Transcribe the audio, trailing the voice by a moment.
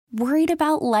Worried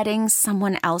about letting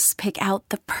someone else pick out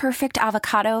the perfect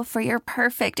avocado for your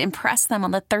perfect impress them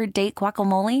on the third date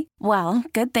guacamole? Well,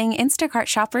 good thing Instacart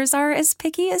shoppers are as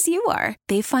picky as you are.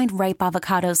 They find ripe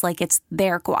avocados like it's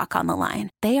their guac on the line.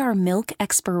 They are milk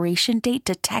expiration date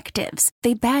detectives.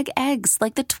 They bag eggs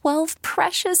like the 12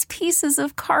 precious pieces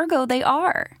of cargo they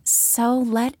are. So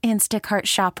let Instacart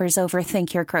shoppers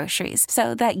overthink your groceries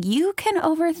so that you can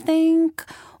overthink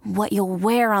what you'll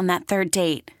wear on that third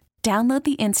date. Download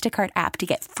the Instacart app to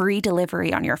get free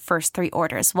delivery on your first 3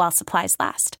 orders while supplies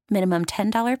last. Minimum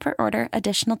 $10 per order.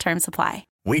 Additional terms apply.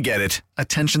 We get it.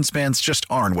 Attention spans just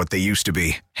aren't what they used to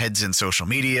be. Heads in social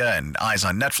media and eyes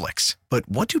on Netflix. But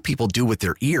what do people do with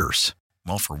their ears?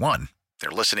 Well, for one, they're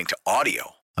listening to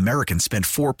audio. Americans spend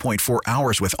 4.4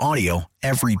 hours with audio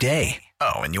every day.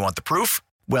 Oh, and you want the proof?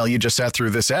 Well, you just sat through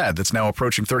this ad that's now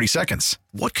approaching 30 seconds.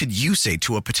 What could you say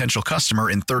to a potential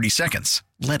customer in 30 seconds?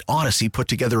 Let Odyssey put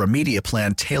together a media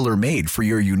plan tailor-made for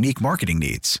your unique marketing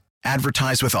needs.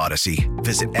 Advertise with Odyssey.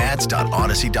 Visit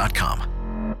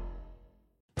ads.odyssey.com.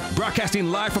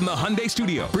 Broadcasting live from the Hyundai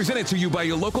Studio. Presented to you by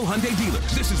your local Hyundai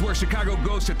dealers. This is where Chicago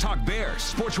goes to talk Bears.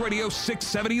 Sports Radio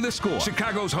 670 The Score.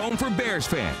 Chicago's home for Bears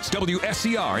fans.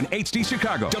 WSCR and HD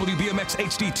Chicago. WBMX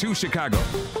HD2 Chicago.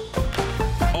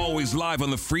 Always live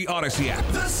on the free Odyssey app.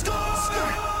 The Score!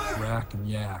 Rack and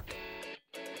yak.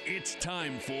 It's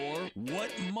time for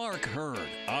What Mark Heard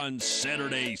on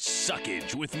Saturday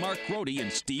Suckage with Mark Grody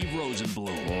and Steve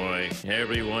Rosenblum. Boy,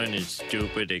 everyone is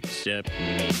stupid except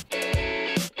me.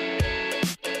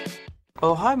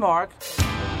 Oh, hi, Mark. There's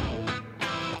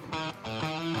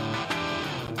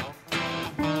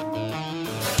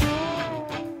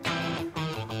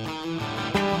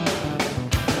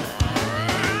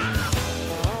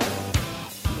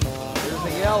a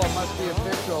yell. It must be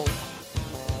official.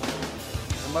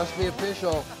 It must be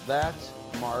official. That's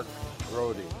Mark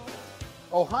Grody.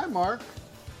 Oh, hi, Mark.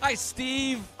 Hi,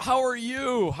 Steve. How are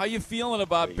you? How you feeling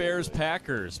about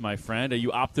Bears-Packers, my friend? Are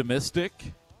you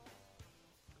optimistic?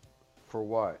 For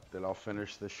what? That I'll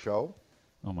finish the show?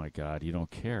 Oh, my God. You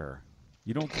don't care.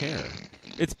 You don't care.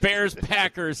 It's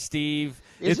Bears-Packers, Steve.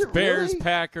 It's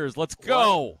Bears-Packers. Let's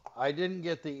go. What? I didn't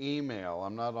get the email.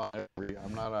 I'm not on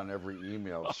every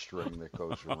email string that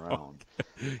goes around.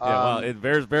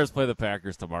 Bears play the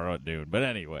Packers tomorrow at noon. But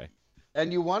anyway.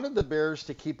 And you wanted the Bears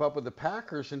to keep up with the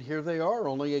Packers, and here they are,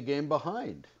 only a game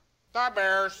behind. The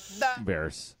Bears.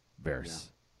 Bears.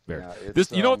 Yeah,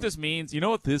 You know what this means? You know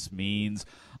what this means?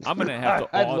 I'm going to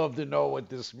have to... I'd love to know what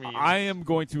this means. I am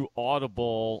going to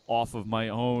audible off of my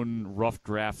own rough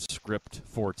draft script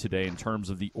for today in terms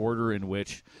of the order in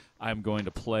which I'm going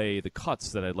to play the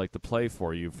cuts that I'd like to play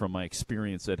for you from my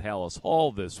experience at Hallis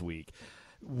Hall this week.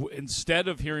 Instead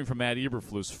of hearing from Matt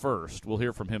Eberflus first, we'll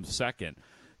hear from him second,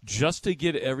 just to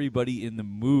get everybody in the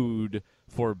mood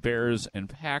for Bears and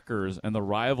Packers and the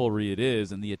rivalry it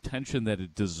is and the attention that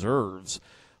it deserves.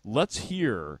 Let's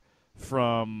hear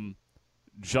from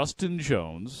Justin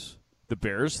Jones, the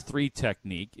Bears 3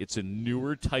 technique. It's a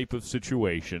newer type of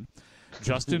situation.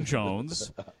 Justin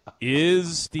Jones,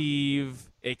 is Steve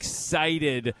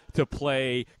excited to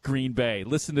play Green Bay?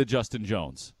 Listen to Justin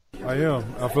Jones. I am.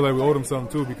 I feel like we owed them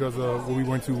something, too, because when we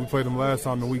played them last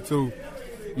time in week 2.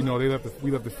 You know, we left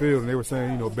the field, and they were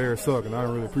saying, Bears suck, and I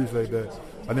don't really appreciate that.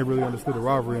 I never really understood the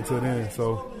rivalry until then,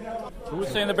 so. Who was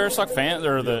saying the Bears suck? Fans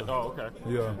or the? Oh, okay.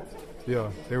 Yeah.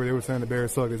 They were saying the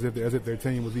Bears suck as if their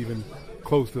team was even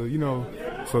close to,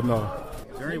 So no.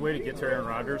 Is there any way to get to Aaron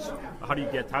Rodgers? How do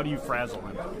you frazzle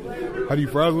him? How do you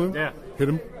frazzle him? Yeah. Hit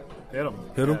him. Hit him.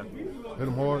 Hit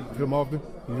him hard. Hit him often.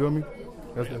 You feel me?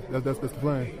 That's the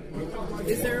plan.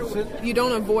 Is there? You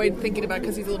don't avoid thinking about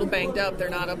because he's a little banged up. They're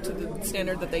not up to the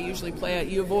standard that they usually play at.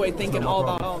 You avoid thinking all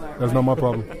about all that. That's not my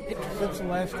problem. Since the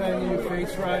last time you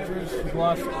faced Rodgers, you've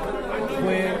lost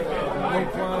Quinn,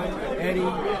 Laquan, Eddie,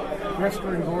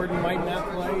 Brisker, and Gordon might not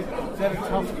play. Is that a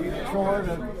tough chore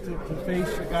to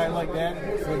face a guy like that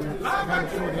when you're kind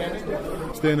of short-handed?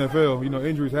 It's the NFL.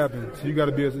 Injuries happen. So you got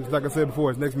to be, like I said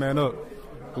before, it's next man up.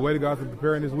 The way the guys are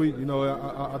preparing this week, I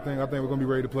think we're going to be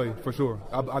ready to play, for sure.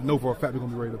 I know for a fact we're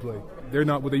going to be ready to play. They're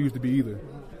not what they used to be either.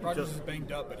 Rodgers is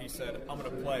banged up, but he said, I'm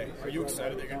going to play. Are you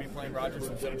excited that you're going to be playing Rodgers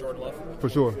instead of Jordan Love? For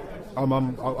sure. I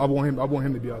want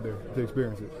him to be out there to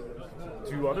experience it.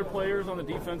 Do other players on the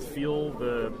defense feel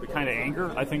the kind of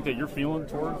anger I think that you're feeling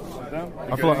towards them?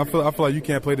 I feel like you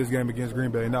can't play this game against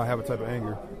Green Bay and not have a type of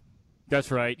anger.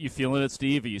 That's right. You feeling it,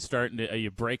 Steve? Are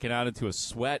you breaking out into a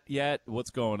sweat yet?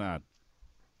 What's going on?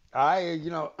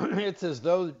 It's as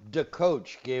though the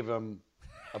coach gave him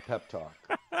a pep talk.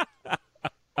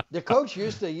 The coach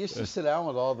used to sit down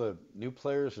with all the new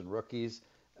players and rookies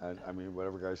and I mean,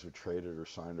 whatever guys have traded or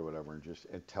signed or whatever,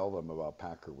 and tell them about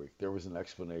Packer Week. There was an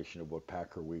explanation of what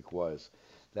Packer Week was.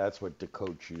 That's what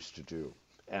DeCoach used to do.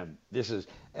 And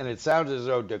it sounds as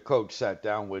though DeCoach sat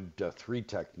down with 3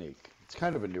 technique. It's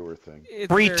kind of a newer thing.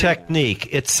 3 technique.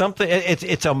 It's something.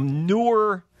 It's a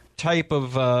newer type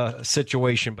of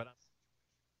situation, but.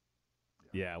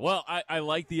 Yeah, well, I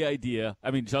like the idea.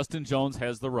 I mean, Justin Jones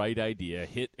has the right idea.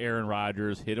 Hit Aaron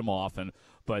Rodgers, hit him often,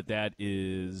 but that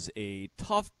is a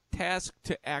tough task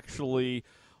to actually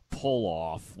pull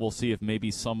off. We'll see if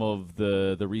maybe some of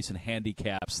the recent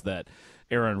handicaps that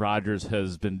Aaron Rodgers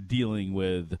has been dealing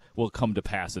with will come to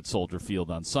pass at Soldier Field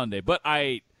on Sunday. But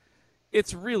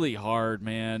it's really hard,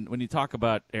 man, when you talk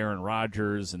about Aaron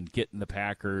Rodgers and getting the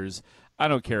Packers. I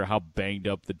don't care how banged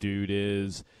up the dude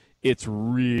is. It's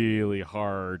really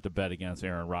hard to bet against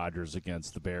Aaron Rodgers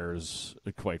against the Bears,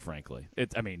 quite frankly.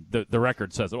 The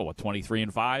record says,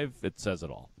 23-5? It says it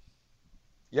all.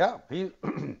 Yeah,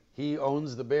 he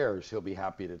owns the Bears. He'll be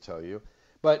happy to tell you.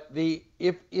 But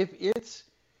if it's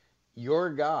your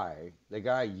guy, the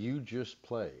guy you just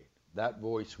played, that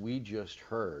voice we just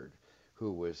heard,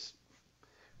 who was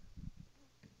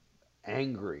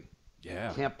angry,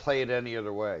 can't play it any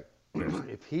other way.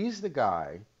 If he's the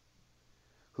guy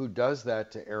who does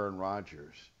that to Aaron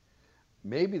Rodgers,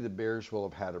 maybe the Bears will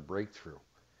have had a breakthrough.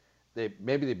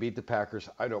 Maybe they beat the Packers.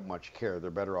 I don't much care.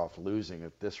 They're better off losing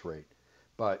at this rate.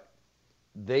 But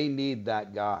they need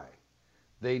that guy.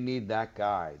 They need that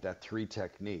guy, that 3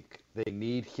 technique. They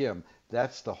need him.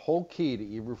 That's the whole key to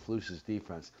Eberflus's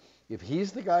defense. If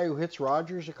he's the guy who gets to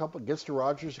Rodgers a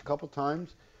couple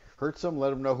times, hurts him,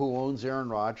 let him know who owns Aaron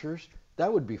Rodgers,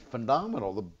 that would be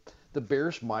phenomenal. The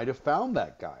Bears might have found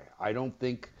that guy. I don't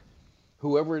think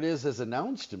whoever it is has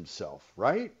announced himself,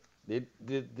 right?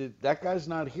 That guy's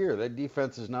not here. That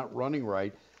defense is not running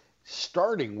right,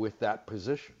 starting with that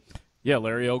position. Yeah,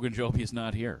 Larry Ogunjobi is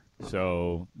not here,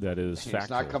 so that is factual. He's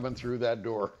not coming through that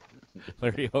door.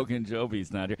 Larry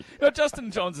Ogunjobi's not here. Justin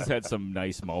Jones has had some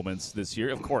nice moments this year.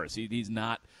 Of course, he's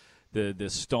not the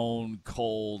stone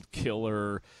cold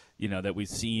killer, that we've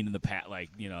seen in the past.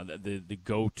 Like, the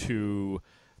go-to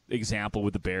example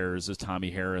with the Bears is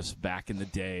Tommy Harris back in the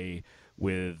day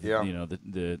with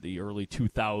the early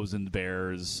 2000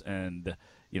 Bears, and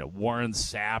Warren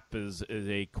Sapp is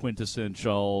a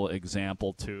quintessential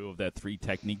example too of that 3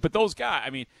 technique. But those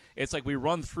guys, it's like we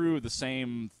run through the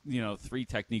same 3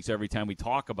 techniques every time we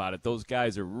talk about it. Those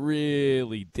guys are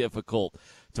really difficult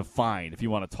to find. If you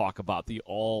want to talk about the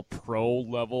all-pro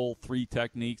level 3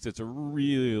 techniques, it's a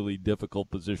really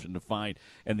difficult position to find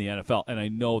in the NFL. And I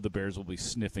know the Bears will be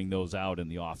sniffing those out in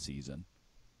the offseason.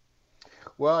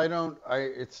 Well,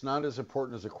 it's not as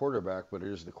important as a quarterback, but it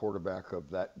is the quarterback of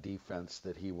that defense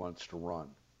that he wants to run.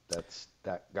 That's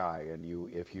that guy. And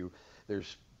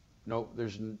there's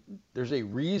a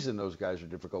reason those guys are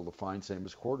difficult to find, same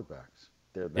as quarterbacks.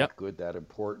 They're that good, that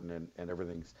important, and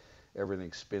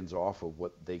everything spins off of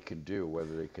what they can do,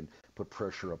 whether they can put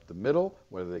pressure up the middle,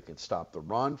 whether they can stop the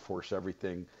run, force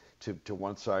everything to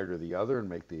one side or the other, and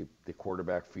make the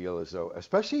quarterback feel as though,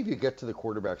 especially if you get to the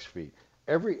quarterback's feet.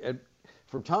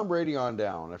 From Tom Brady on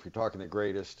down, if you're talking the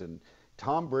greatest, and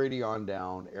Tom Brady on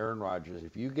down, Aaron Rodgers,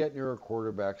 if you get near a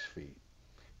quarterback's feet,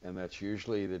 and that's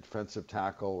usually the defensive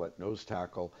tackle, at nose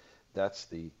tackle, that's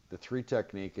the 3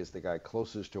 technique is the guy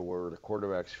closest to where the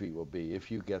quarterback's feet will be.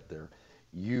 If you get there,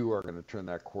 you are going to turn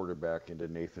that quarterback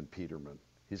into Nathan Peterman.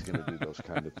 He's going to do those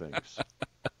kind of things.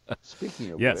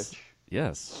 Speaking of which.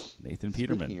 Yes, Nathan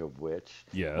Peterman. Speaking of which,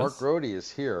 yes. Mark Grody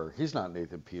is here. He's not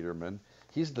Nathan Peterman.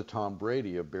 He's the Tom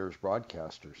Brady of Bears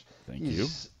broadcasters.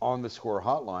 He's on the Score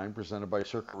Hotline, presented by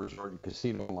Circa Resort and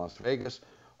Casino in Las Vegas,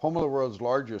 home of the world's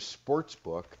largest sports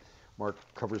book. Mark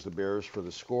covers the Bears for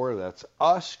the Score. That's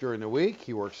us during the week.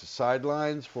 He works the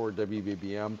sidelines for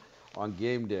WBBM on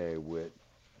game day, with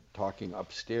talking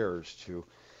upstairs to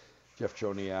Jeff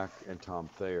Joniak and Tom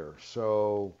Thayer.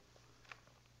 So,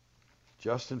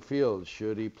 Justin Fields,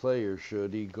 should he play or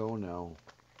should he go now?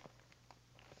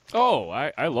 Oh,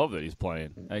 I love that he's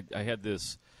playing. I had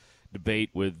this debate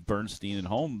with Bernstein and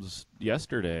Holmes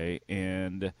yesterday,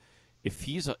 and if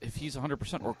he's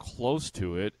 100% or close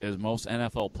to it, as most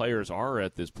NFL players are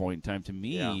at this point in time, to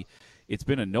me, it's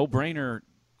been a no-brainer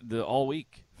all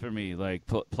week for me. Like,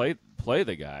 play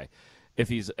the guy. If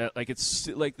he's it's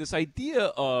like this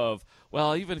idea of,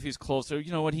 well, even if he's closer,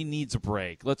 you know what, he needs a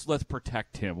break. Let's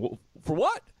protect him. For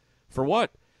what? For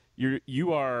what?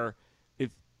 You are.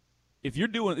 If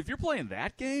you're playing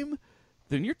that game,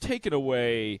 then you're taking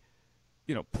away,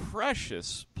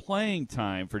 precious playing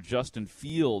time for Justin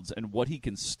Fields and what he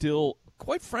can still,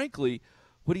 quite frankly,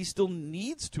 what he still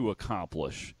needs to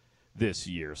accomplish this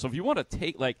year. So if you want to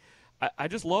take, like, I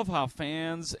just love how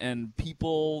fans and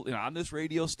people on this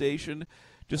radio station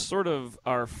just sort of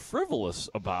are frivolous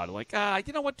about it. Like,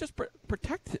 you know what, just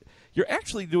protect it. You're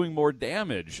actually doing more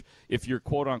damage if you're,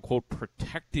 quote-unquote,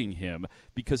 protecting him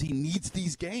because he needs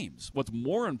these games. What's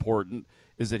more important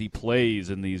is that he plays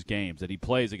in these games, that he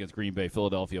plays against Green Bay,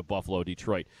 Philadelphia, Buffalo,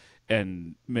 Detroit,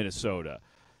 and Minnesota.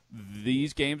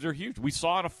 These games are huge. We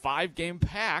saw in a 5-game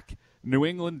pack, New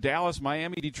England, Dallas,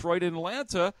 Miami, Detroit, and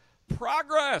Atlanta,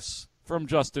 progress from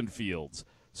Justin Fields.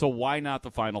 So why not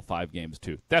the final 5 games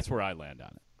too? That's where I land on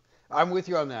it. I'm with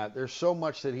you on that. There's so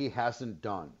much that he hasn't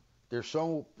done. There's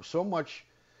so much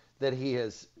that he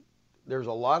has. There's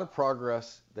a lot of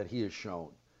progress that he has shown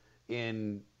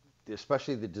in,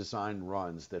 especially the design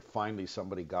runs that finally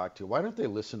somebody got to. Why don't they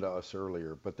listen to us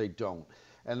earlier? But they don't.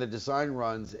 And the design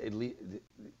runs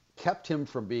kept him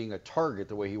from being a target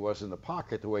the way he was in the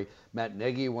pocket, the way Matt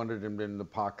Nagy wanted him in the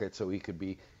pocket so he could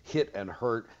be hit and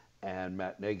hurt, and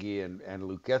Matt Nagy and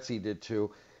Luke Getsy did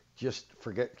too. Just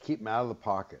keep him out of the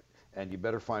pocket, and you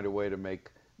better find a way to make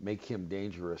him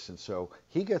dangerous. And so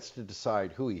he gets to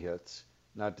decide who he hits,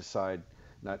 not decide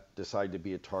to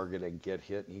be a target and get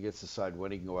hit. He gets to decide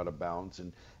when he can go out of bounds,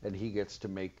 and he gets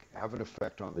to have an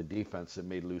effect on the defense that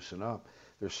may loosen up.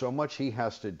 There's so much he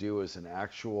has to do as an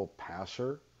actual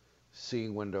passer,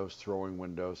 seeing windows, throwing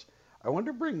windows. I want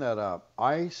to bring that up.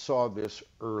 I saw this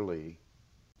early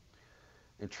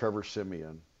in Trevor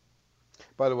Siemian.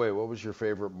 By the way, what was your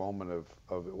favorite moment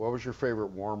what was your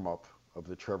favorite warm-up of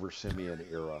the Trevor Siemian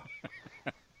era?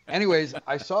 Anyways,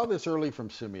 I saw this early from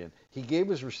Siemian. He gave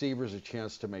his receivers a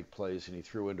chance to make plays, and he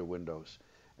threw into windows.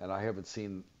 And I haven't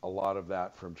seen a lot of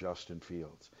that from Justin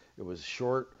Fields. It was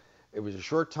a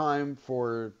short time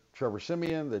for Trevor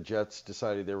Siemian. The Jets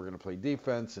decided they were going to play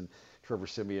defense, and Trevor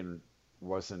Siemian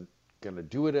wasn't going to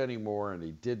do it anymore, and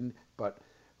he didn't. But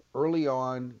early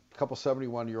on, a couple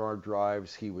 71-yard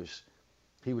drives, he was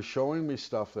showing me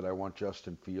stuff that I want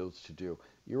Justin Fields to do.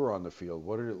 You were on the field.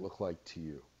 What did it look like to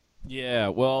you? Yeah,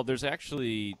 well, there's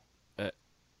actually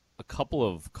a couple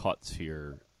of cuts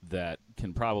here that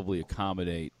can probably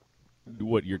accommodate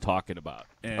what you're talking about.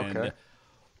 And okay.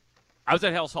 I was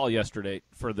at Halas Hall yesterday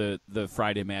for the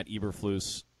Friday Matt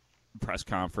Eberflus press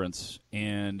conference,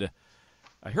 and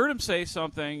I heard him say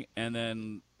something, and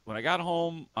then when I got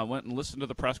home, I went and listened to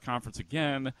the press conference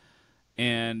again,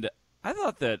 and I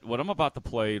thought that what I'm about to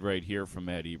play right here from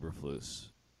Matt Eberflus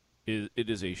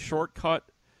is a shortcut,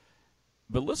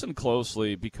 but listen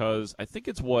closely because I think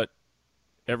it's what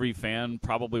every fan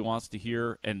probably wants to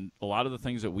hear, and a lot of the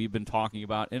things that we've been talking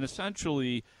about. And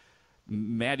essentially,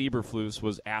 Matt Eberflus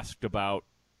was asked about,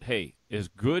 hey, as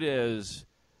good as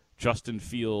Justin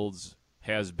Fields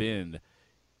has been,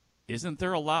 isn't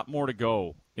there a lot more to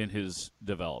go in his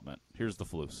development? Here's the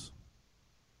Flus.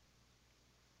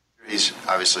 He's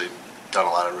obviously done a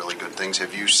lot of really good things.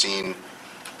 Have you seen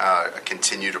a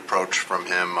continued approach from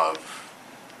him of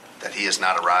that he has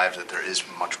not arrived, that there is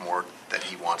much more that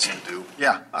he wants to do?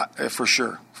 Yeah, for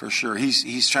sure.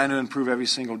 He's trying to improve every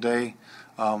single day.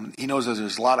 He knows that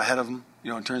there's a lot ahead of him,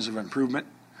 in terms of improvement.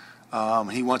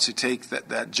 He wants to take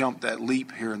that jump, that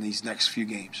leap here in these next few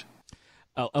games.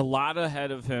 A lot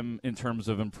ahead of him in terms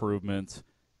of improvement,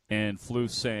 and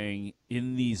Flus saying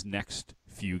in these next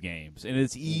few games. And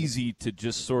it's easy to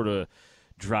just sort of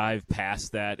drive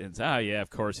past that and say, yeah, of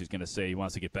course he's going to say he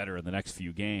wants to get better in the next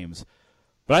few games.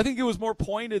 But I think it was more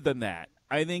pointed than that.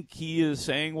 I think he is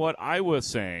saying what I was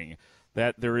saying,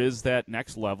 that there is that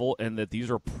next level and that these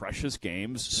are precious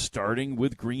games starting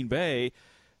with Green Bay.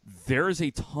 There is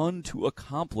a ton to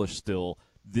accomplish still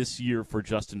this year for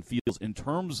Justin Fields in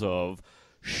terms of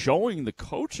showing the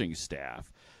coaching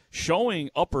staff, showing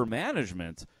upper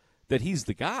management that he's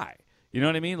the guy. You know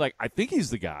what I mean? Like, I think he's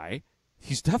the guy.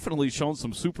 He's definitely shown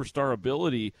some superstar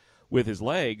ability with his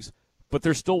legs, but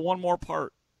there's still one more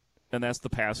part, and that's the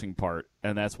passing part,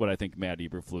 and that's what I think Matt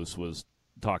Eberflus was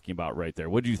talking about right there.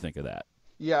 What do you think of that?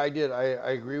 Yeah, I did. I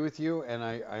agree with you,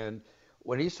 and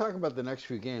when he's talking about the next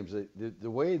few games,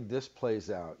 the way this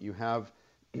plays out, you have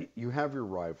your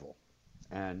rival,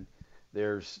 and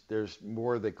there's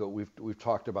more that go. We've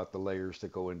talked about the layers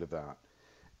that go into that,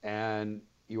 and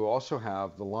you also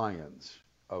have the Lions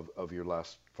of your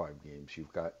last 5 games.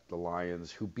 You've got the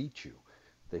Lions who beat you.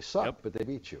 They suck, but they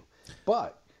beat you.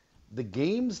 But the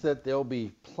games that they'll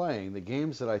be playing, the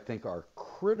games that I think are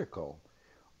critical,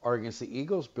 are against the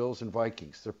Eagles, Bills, and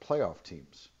Vikings. They're playoff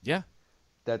teams. Yeah.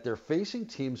 That they're facing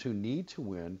teams who need to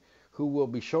win, who will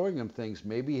be showing him things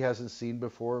maybe he hasn't seen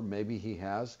before, maybe he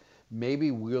has.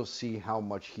 Maybe we'll see how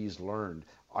much he's learned.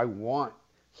 I want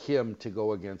him to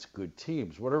go against good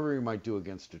teams. Whatever he might do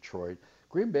against Detroit,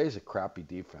 Green Bay's a crappy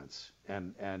defense,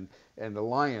 and the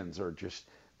Lions are just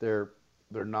they're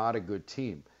not a good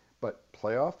team. But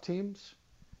playoff teams,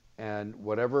 and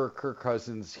whatever Kirk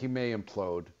Cousins, he may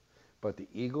implode, but the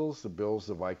Eagles, the Bills,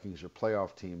 the Vikings are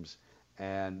playoff teams,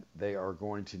 and they are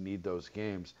going to need those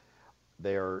games.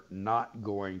 They are not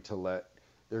going to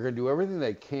they're going to do everything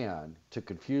they can to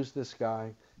confuse this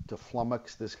guy, to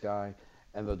flummox this guy,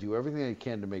 and they'll do everything they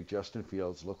can to make Justin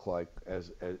Fields look like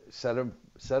set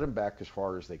him back as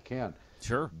far as they can.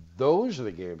 Sure. Those are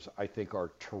the games I think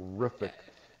are terrific,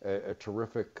 a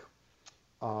terrific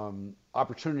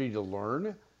opportunity to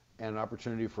learn, and an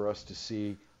opportunity for us to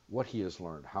see what he has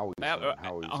learned, how he's learned,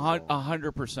 how he's grown.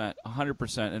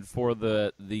 100%. And for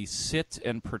the sit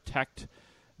and protect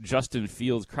Justin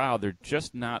Fields crowd, they're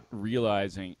just not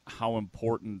realizing how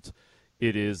important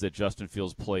it is that Justin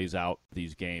Fields plays out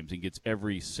these games and gets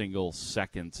every single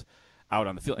second out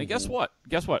on the field. And guess what?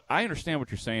 I understand what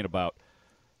you're saying about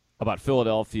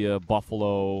Philadelphia,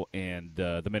 Buffalo, and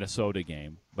the Minnesota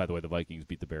game. By the way, the Vikings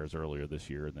beat the Bears earlier this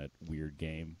year in that weird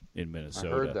game in Minnesota.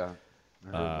 I heard that.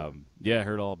 Yeah, I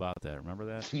heard all about that. Remember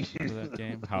that? Remember that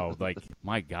game? How,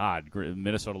 my God,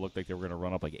 Minnesota looked like they were going to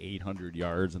run up 800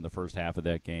 yards in the first half of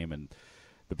that game, and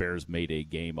the Bears made a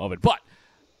game of it. But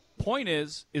point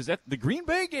is that the Green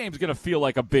Bay game is going to feel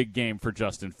like a big game for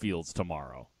Justin Fields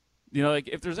tomorrow.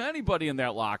 If there's anybody in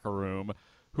that locker room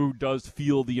who does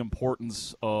feel the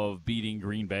importance of beating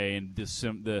Green Bay and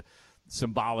the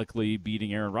symbolically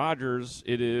beating Aaron Rodgers,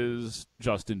 it is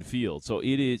Justin Fields. So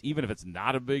it is, even if it's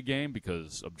not a big game,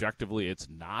 because objectively it's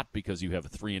not, because you have a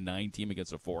 3-9 team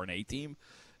against a 4-8 team,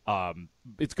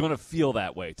 it's going to feel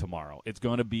that way tomorrow. It's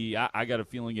going to be, I got a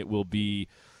feeling it will be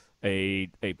a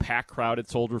packed crowd at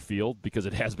Soldier Field, because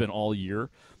it has been all year,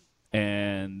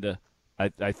 and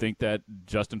I think that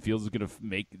Justin Fields is going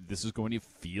to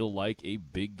feel like a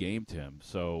big game to him.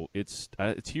 So it's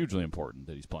hugely important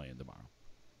that he's playing tomorrow.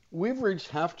 We've reached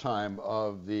halftime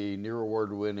of the near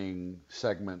award-winning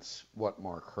segments, What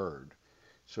Mark Heard.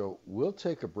 So we'll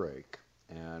take a break,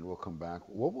 and we'll come back.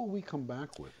 What will we come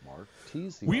back with, Mark?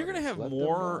 Tease the We're going to audience. have Let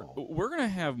more. them know. We're going to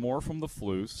have more from the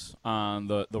Floos on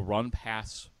the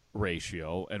run-pass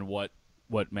ratio and what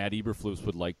Matt Eberflus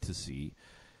would like to see.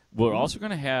 We're also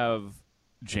going to have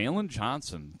Jalen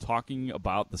Johnson talking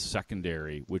about the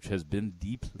secondary, which has been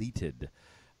depleted.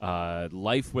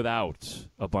 Life without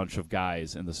a bunch of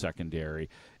guys in the secondary.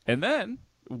 And then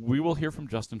we will hear from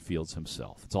Justin Fields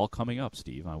himself. It's all coming up,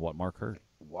 Steve, on What Mark Heard.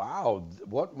 Wow,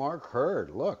 What Mark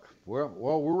Heard. Look, we're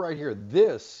right here.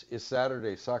 This is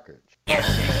Saturday Suckage.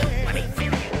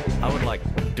 I would like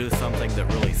to do something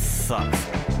that really sucks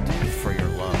for your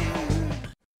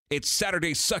love. It's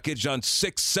Saturday Suckage on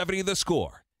 670 The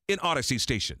Score in Odyssey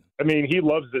Station. I mean, he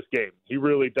loves this game. He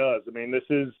really does. I mean, this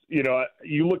is,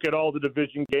 you look at all the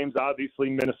division games,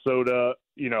 obviously Minnesota,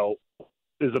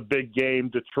 is a big game.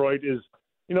 Detroit is,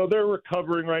 they're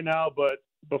recovering right now, but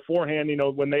beforehand,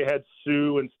 when they had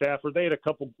Sue and Stafford, they had a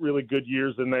couple really good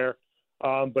years in there.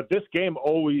 But this game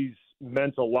always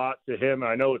meant a lot to him.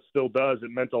 I know it still does. It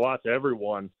meant a lot to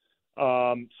everyone.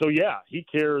 So yeah, he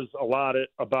cares about it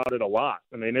a lot.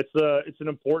 I mean, it's an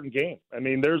important game. I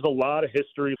mean, there's a lot of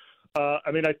history.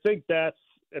 I think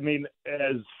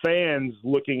as fans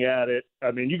looking at it,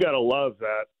 you got to love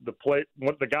that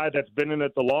the guy that's been in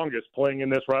it the longest, playing in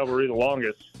this rivalry the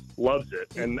longest, loves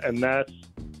it, and that's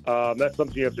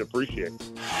something you have to appreciate.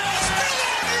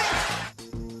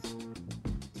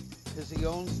 Because he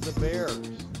owns the Bears.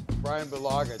 Brian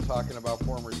Bulaga talking about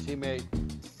former teammate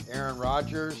Aaron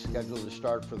Rodgers, scheduled to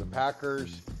start for the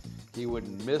Packers. He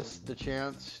wouldn't miss the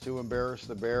chance to embarrass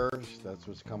the Bears. That's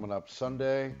what's coming up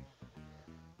Sunday.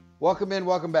 Welcome in,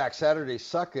 welcome back. Saturday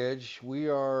Suckage. We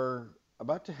are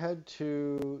about to head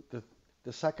to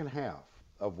the second half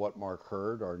of What Mark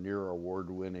Heard, our near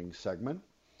award-winning segment.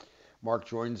 Mark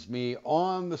joins me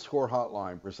on the Score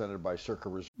Hotline, presented by Circa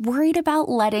Resort. Worried about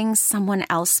letting someone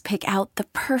else pick out the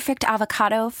perfect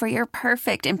avocado for your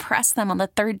perfect impress them on the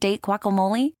third date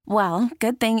guacamole? Well,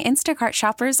 good thing Instacart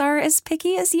shoppers are as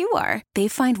picky as you are. They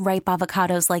find ripe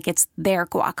avocados like it's their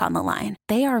guac on the line.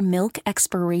 They are milk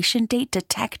expiration date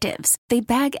detectives. They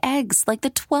bag eggs like the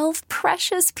 12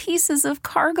 precious pieces of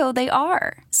cargo they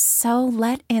are. So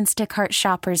let Instacart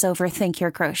shoppers overthink your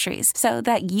groceries so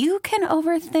that you can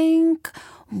overthink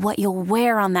what you'll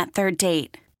wear on that third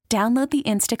date. Download the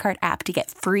Instacart app to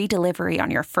get free delivery on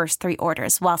your first 3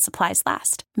 orders while supplies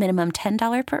last. Minimum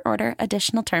 $10 per order.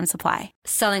 Additional terms apply.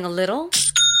 Selling a little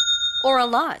or a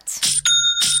lot?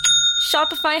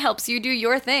 Shopify helps you do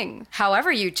your thing,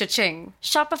 however you cha-ching.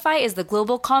 Shopify is the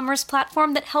global commerce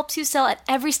platform that helps you sell at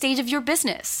every stage of your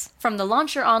business. From the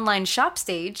launch your online shop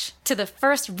stage, to the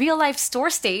first real-life store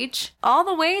stage, all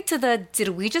the way to the did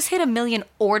we just hit 1 million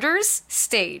orders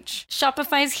stage.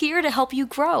 Shopify's here to help you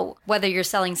grow. Whether you're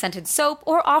selling scented soap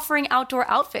or offering outdoor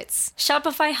outfits,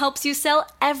 Shopify helps you sell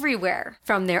everywhere.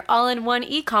 From their all-in-one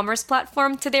e-commerce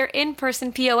platform to their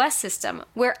in-person POS system,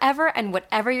 wherever and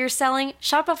whatever you're selling,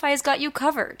 Shopify's got you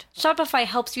covered. Shopify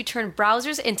helps you turn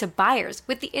browsers into buyers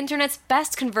with the internet's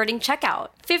best converting checkout.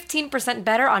 15%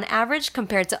 better on average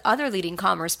compared to other leading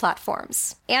commerce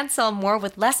platforms. And sell more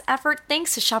with less effort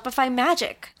thanks to Shopify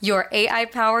Magic, your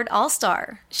AI-powered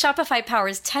all-star. Shopify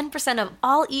powers 10% of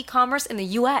all e-commerce in the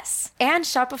U.S. And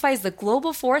Shopify is the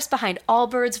global force behind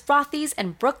Allbirds, Rothy's,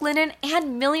 and Brooklinen,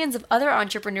 and millions of other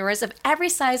entrepreneurs of every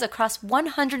size across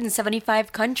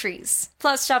 175 countries.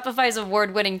 Plus, Shopify's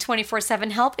award-winning 24/7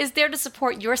 help is there to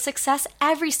support your success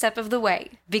every step of the way.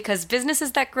 Because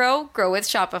businesses that grow with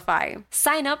Shopify.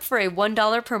 Sign up for a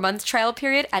 $1 per month trial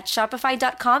period at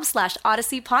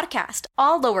shopify.com/Odyssey Podcast,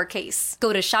 all lowercase.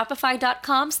 Go to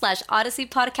shopify.com/Odyssey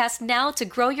Podcast now to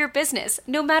grow your business,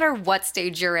 no matter what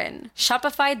stage you're in.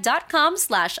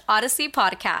 Shopify.com/Odyssey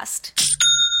Podcast.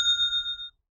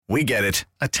 We get it.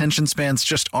 Attention spans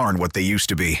just aren't what they used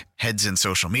to be. Heads in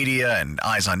social media and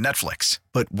eyes on Netflix.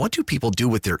 But what do people do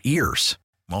with their ears?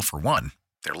 Well, for one,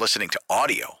 they're listening to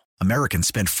audio. Americans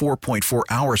spend 4.4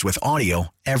 hours with audio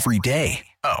every day.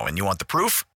 Oh, and you want the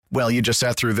proof? Well, you just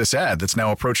sat through this ad that's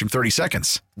now approaching 30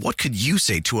 seconds. What could you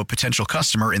say to a potential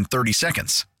customer in 30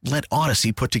 seconds? Let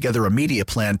Odyssey put together a media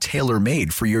plan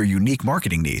tailor-made for your unique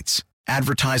marketing needs.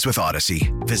 Advertise with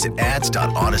Odyssey. Visit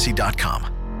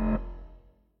ads.odyssey.com.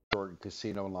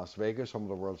 Casino in Las Vegas, home of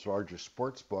the world's largest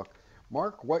sports book.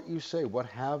 Mark, what you say? What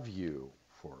have you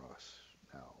for us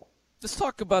now? Let's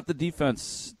talk about the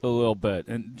defense a little bit,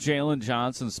 and Jalen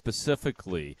Johnson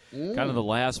specifically, kind of the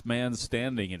last man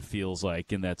standing, it feels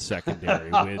like, in that secondary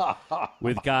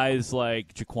with guys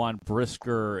like Jaquan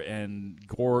Brisker and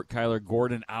Kyler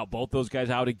Gordon out. Both those guys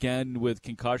out again with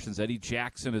concussions. Eddie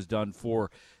Jackson is done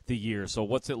for the year. So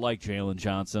what's it like, Jalen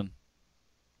Johnson?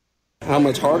 How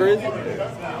much harder is it?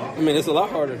 I mean, it's a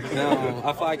lot harder.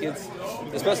 I feel like it's,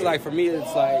 especially like for me,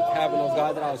 it's like having those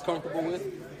guys that I was comfortable with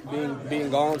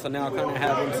being gone. So now kind of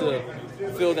having to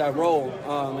fill that role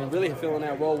and really filling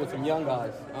that role with some young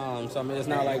guys. So I mean, it's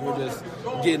not like we're just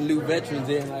getting new veterans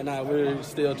in right now. We're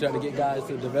still trying to get guys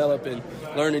to develop and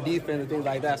learn the defense and things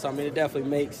like that. So I mean, it definitely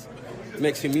makes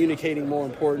communicating more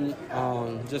important.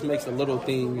 Just makes the little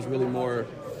things really more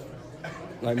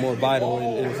vital.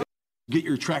 And get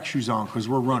your track shoes on because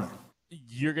we're running.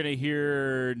 You're going to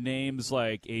hear names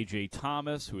like A.J.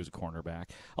 Thomas, who is a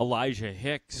cornerback, Elijah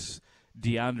Hicks,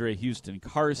 DeAndre Houston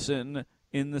Carson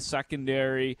in the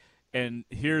secondary. And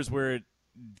here's where it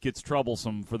gets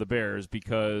troublesome for the Bears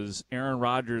because Aaron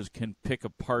Rodgers can pick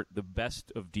apart the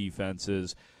best of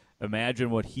defenses. Imagine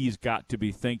what he's got to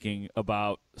be thinking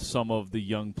about some of the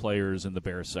young players in the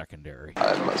Bears secondary.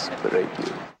 I must break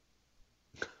you.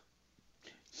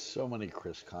 So many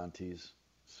Chris Contis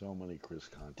out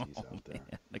there.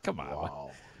 Man. Come on.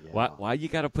 Wow. Yeah. Why you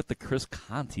got to put the Chris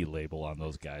Conti label on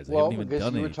those guys? They well, haven't even because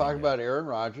done you were anything talking yet. about Aaron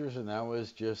Rodgers, and that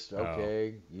was just,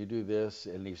 okay, you do this.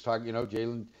 And he's talking,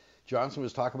 Jalen Johnson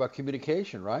was talking about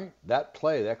communication, right? That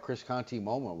play, that Chris Conti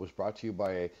moment was brought to you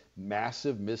by a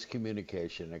massive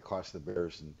miscommunication. It cost the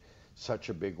Bears in such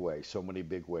a big way, so many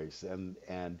big ways. And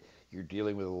you're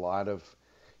dealing with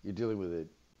a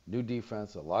new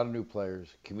defense, a lot of new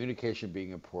players, communication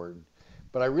being important.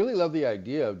 But I really love the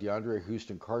idea of DeAndre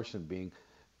Houston Carson being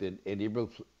an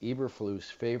Eberflus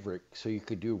favorite, so you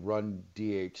could do run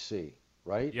DHC,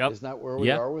 right? Yep. Isn't that where we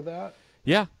are with that?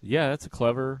 Yeah, that's a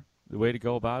clever way to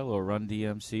go about it. A little run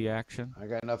DMC action. I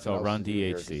got nothing so else run to do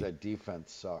here DHC. because that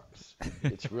defense sucks.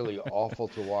 It's really awful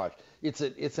to watch.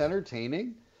 It's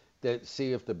entertaining to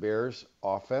see if the Bears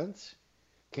offense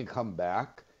can come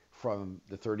back from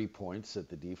the 30 points that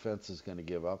the defense is going to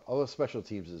give up. Although special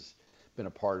teams has been a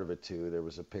part of it too. There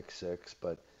was a pick six,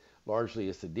 but largely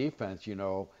it's the defense.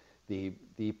 The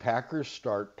Packers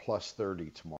start plus 30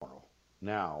 tomorrow.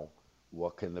 Now,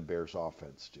 what can the Bears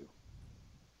offense do?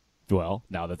 Well,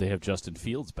 now that they have Justin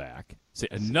Fields back,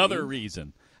 another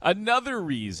reason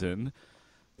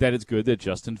that it's good that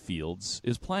Justin Fields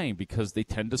is playing because they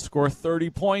tend to score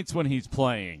 30 points when he's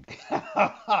playing.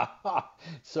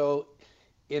 So,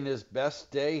 in his best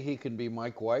day, he can be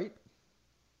Mike White?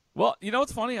 Well,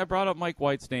 it's funny. I brought up Mike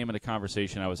White's name in a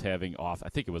conversation I was having I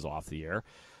think it was off the air.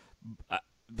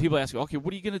 People ask me, okay,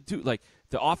 what are you going to do? Like,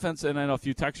 the offense, and I know a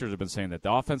few texters have been saying that,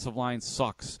 the offensive line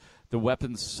sucks. The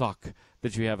weapons suck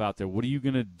that you have out there. What are you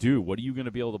going to do? What are you going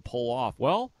to be able to pull off?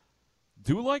 Well,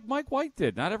 do like Mike White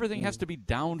did. Not everything has to be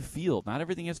downfield. Not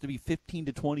everything has to be 15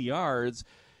 to 20 yards.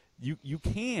 You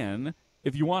can,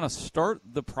 if you want to start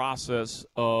the process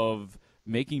of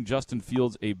making Justin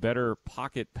Fields a better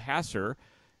pocket passer,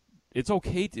 it's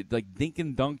okay to, like, dink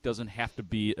and dunk doesn't have to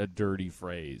be a dirty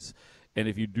phrase. And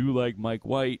if you do like Mike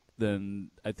White,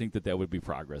 then I think that would be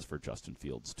progress for Justin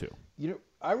Fields too.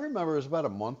 I remember it was about a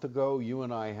month ago, you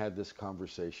and I had this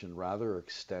conversation, rather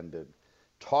extended,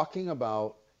 talking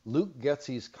about Luke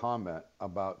Getsy's comment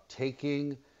about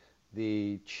taking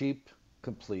the cheap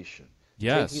completion,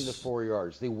 taking the 4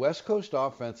 yards. The West Coast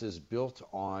offense is built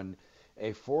on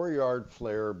a 4-yard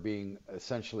flare being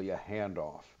essentially a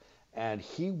handoff, and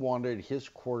he wanted his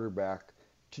quarterback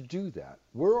to do that.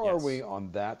 Where are we on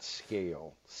that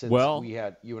scale since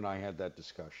you and I had that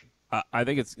discussion? I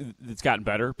think it's gotten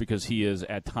better because he has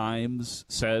at times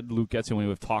said, Luke Getsy, when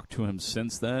we've talked to him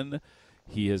since then,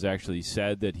 he has actually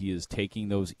said that he is taking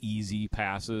those easy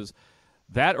passes.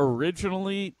 That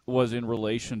originally was in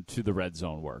relation to the red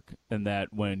zone work, and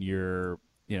that when you're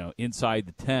inside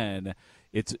the 10,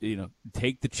 it's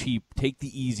take the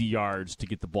easy yards to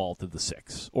get the ball to the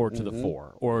 6 or to the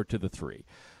 4 or to the 3.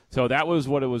 So that was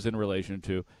what it was in relation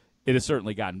to. It has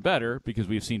certainly gotten better because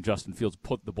we've seen Justin Fields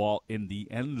put the ball in the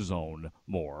end zone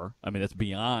more. I mean, that's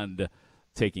beyond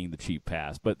taking the cheap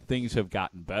pass, but things have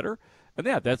gotten better. And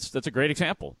yeah, that's a great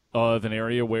example of an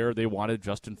area where they wanted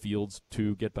Justin Fields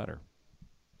to get better.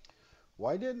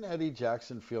 Why didn't Eddie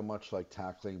Jackson feel much like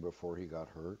tackling before he got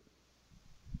hurt?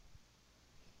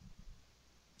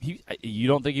 You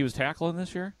don't think he was tackling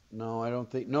this year? No, I don't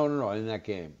think. No, in that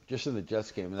game, just in the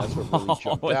Jets game, and that's what really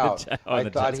jumped out. I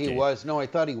thought he was. No, I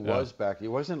thought he was back. He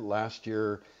wasn't last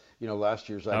year. Last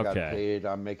year's I got paid.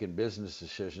 I'm making business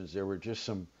decisions. There were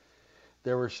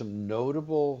some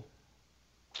notable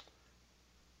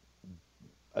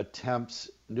attempts.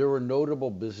 There were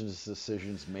notable business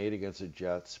decisions made against the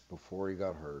Jets before he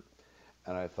got hurt,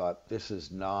 and I thought this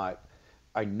is not.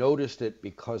 I noticed it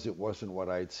because it wasn't what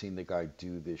I had seen the guy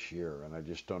do this year, and I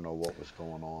just don't know what was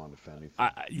going on, if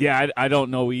anything. I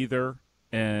don't know either,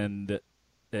 and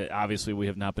obviously we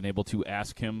have not been able to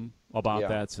ask him about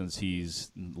that since he's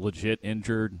legit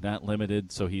injured, not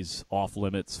limited, so he's off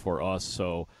limits for us,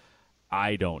 so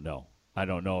I don't know. I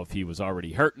don't know if he was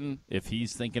already hurting, if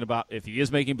he's thinking about, if he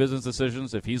is making business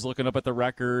decisions, if he's looking up at the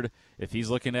record, if he's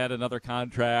looking at another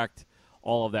contract,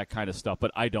 all of that kind of stuff,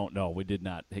 but I don't know. We did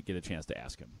not get a chance to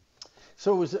ask him.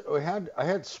 So I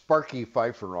had Sparky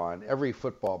Fifer on. Every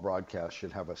football broadcast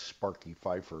should have a Sparky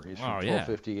Fifer. He's from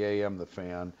 1250 AM, The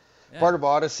Fan. Yeah. Part of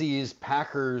Odyssey's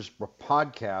Packers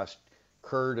podcast,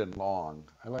 Curd and Long.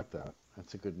 I like that.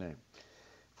 That's a good name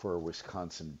for a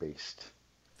Wisconsin-based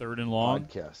Third and Long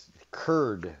podcast.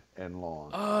 Curd and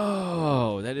Long.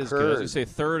 Oh, that is good. I was going to say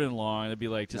Third and Long. It'd be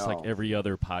like like every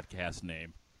other podcast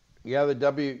name. Yeah, And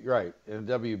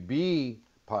the WB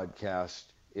podcast,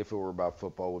 if it were about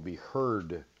football, would be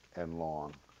Hurd and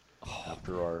Long.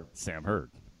 After our Sam Hurd.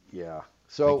 Yeah.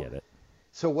 I get it.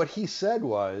 So what he said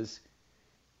was,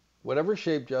 whatever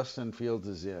shape Justin Fields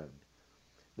is in,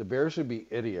 the Bears would be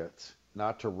idiots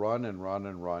not to run and run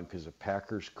and run because the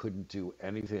Packers couldn't do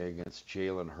anything against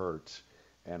Jalen Hurts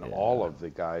and all of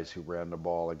the guys who ran the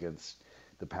ball against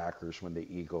the Packers when the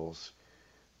Eagles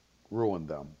ruined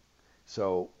them.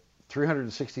 So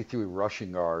 363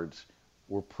 rushing yards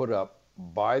were put up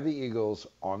by the Eagles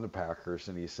on the Packers,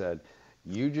 and he said,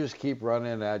 you just keep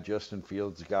running that Justin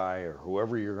Fields guy or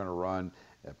whoever you're going to run,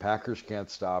 the Packers can't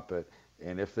stop it,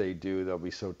 and if they do, they'll be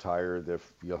so tired that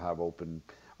you'll have open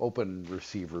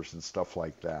receivers and stuff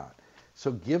like that.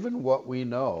 So given what we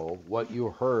know, what you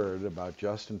heard about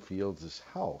Justin Fields'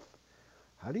 health,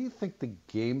 how do you think the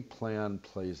game plan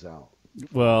plays out?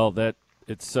 Well,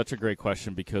 it's such a great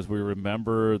question because we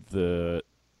remember the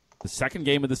second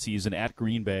game of the season at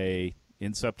Green Bay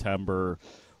in September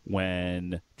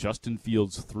when Justin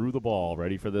Fields threw the ball,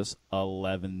 ready for this,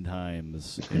 11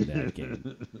 times in that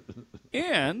game.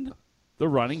 And the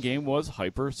running game was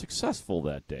hyper successful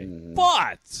that day.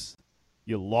 But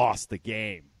you lost the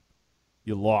game.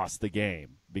 You lost the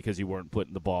game because you weren't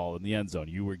putting the ball in the end zone.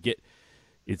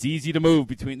 It's easy to move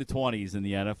between the 20s in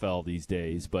the NFL these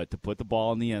days, but to put the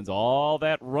ball in the ends, all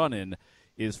that running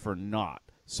is for naught.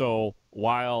 So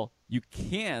while you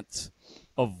can't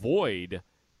avoid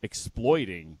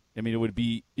exploiting, I mean, it would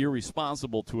be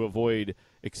irresponsible to avoid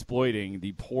exploiting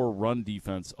the poor run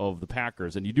defense of the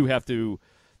Packers, and you do have to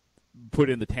put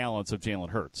in the talents of Jalen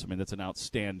Hurts. I mean, that's an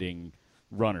outstanding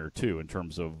runner, too, in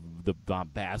terms of the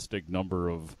bombastic number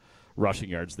of rushing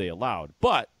yards they allowed.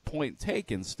 But, point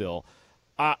taken still,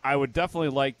 I would definitely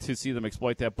like to see them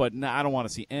exploit that, but I don't want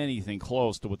to see anything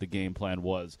close to what the game plan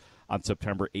was on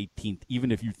September 18th,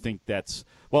 even if you think that's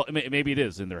 – well, maybe it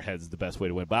is in their heads the best way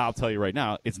to win, but I'll tell you right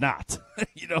now, it's not.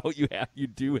 You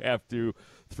do have to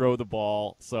throw the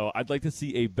ball. So I'd like to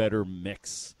see a better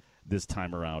mix this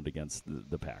time around against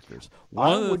the Packers.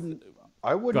 I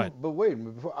wouldn't. But wait,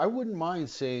 I wouldn't mind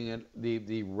seeing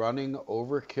the running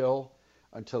overkill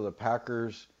until the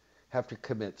Packers have to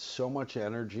commit so much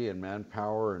energy and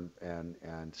manpower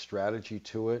and strategy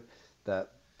to it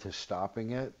that to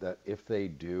stopping it, that if they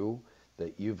do,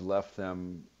 that you've left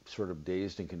them sort of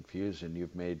dazed and confused, and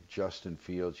you've made Justin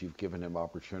Fields, you've given him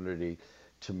opportunity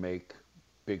to make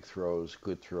big throws,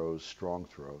 good throws, strong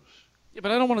throws. Yeah,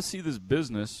 but I don't want to see this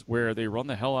business where they run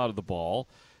the hell out of the ball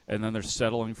and then they're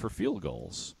settling for field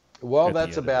goals. Well,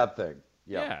 that's a bad thing.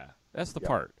 Yeah, that's the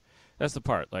part. That's the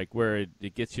part, like where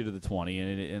it gets you to the 20,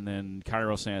 and then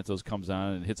Cairo Santos comes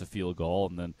on and hits a field goal,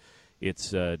 and then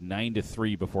it's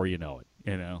 9-3 before you know it.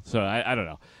 So I don't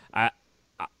know.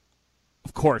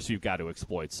 Of course, you've got to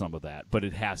exploit some of that, but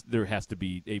there has to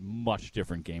be a much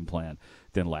different game plan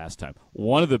than last time.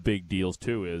 One of the big deals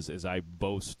too is I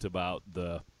boast about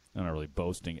I'm not really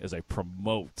boasting, as I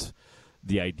promote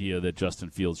the idea that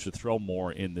Justin Fields should throw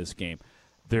more in this game.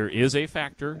 There is a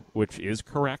factor which is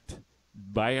correct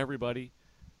by everybody,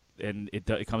 and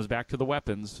it comes back to the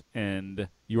weapons, and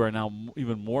you are now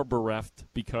even more bereft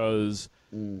because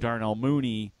Darnell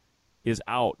Mooney is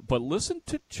out. But listen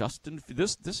to Justin.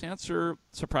 This answer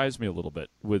surprised me a little bit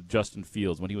with Justin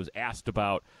Fields when he was asked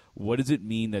about what does it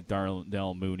mean that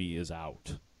Darnell Mooney is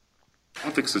out. I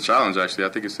don't think it's a challenge, actually. I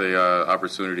think it's a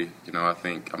opportunity. I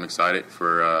think I'm excited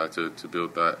for to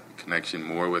build that connection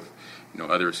more with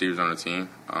other receivers on the team.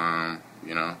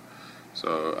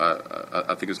 So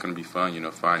I think it's going to be fun,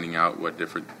 finding out what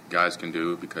different guys can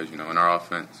do, because, in our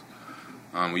offense,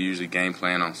 we usually game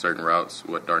plan on certain routes,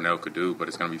 what Darnell could do, but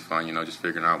it's going to be fun, just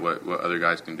figuring out what other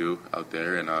guys can do out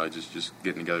there and just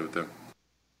getting together with them.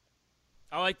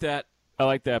 I like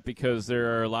that because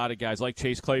there are a lot of guys like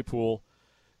Chase Claypool,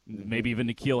 maybe even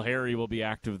N'Keal Harry will be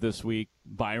active this week,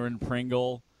 Byron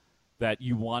Pringle, that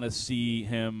you want to see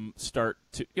him start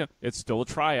to, it's still a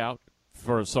tryout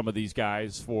for some of these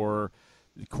guys, for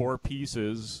core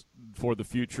pieces for the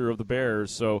future of the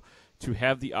Bears. So to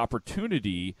have the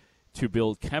opportunity to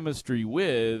build chemistry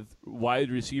with wide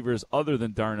receivers other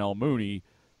than Darnell Mooney,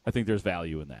 I think there's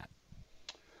value in that.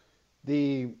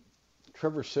 The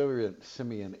Trevor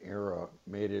Siemian era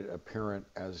made it apparent,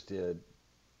 as did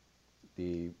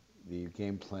the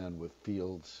game plan with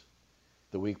Fields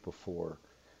the week before.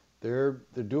 They're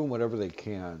doing whatever they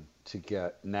can to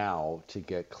get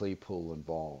Claypool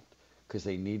involved, because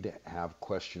they need to have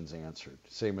questions answered,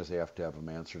 same as they have to have them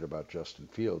answered about Justin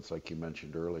Fields, like you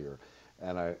mentioned earlier.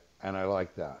 And I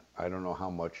like that. I don't know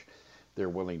how much they're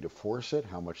willing to force it,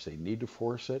 how much they need to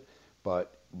force it,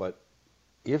 but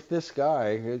if this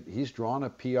guy, he's drawn a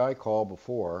PI call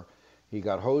before, he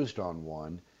got hosed on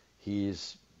one,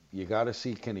 you got to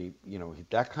see, can he,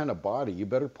 that kind of body, you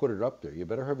better put it up there. You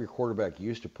better have your quarterback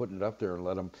used to putting it up there and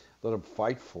let him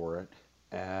fight for it.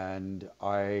 And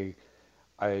I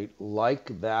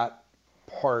like that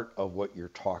part of what you're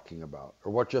talking about,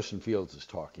 or what Justin Fields is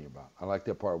talking about. I like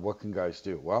that part. What can guys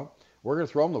do? Well, we're going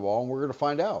to throw him the ball, and we're going to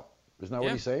find out. Isn't that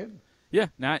what he's saying? Yeah.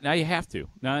 Now you have to.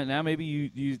 Now maybe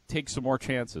you take some more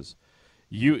chances.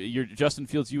 You're Justin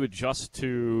Fields. You adjust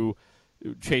to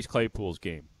Chase Claypool's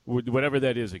game, whatever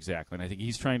that is exactly. And I think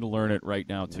he's trying to learn it right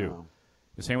now too. Yeah.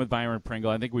 The same with Byron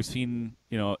Pringle. I think we've seen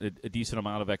a decent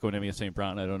amount of Equanimeous St.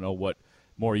 Brown. I don't know what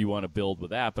more you want to build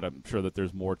with that, but I'm sure that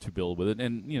there's more to build with it.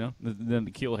 And the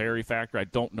N'Keal Harry factor. I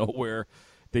don't know where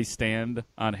they stand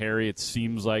on Harry. It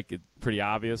seems like it's pretty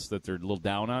obvious that they're a little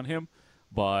down on him,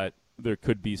 but there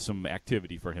could be some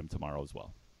activity for him tomorrow as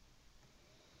well.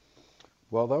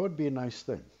 Well, that would be a nice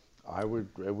thing. It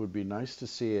would be nice to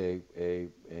see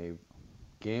a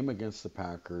game against the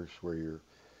Packers where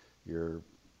your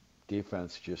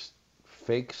defense just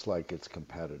fakes like it's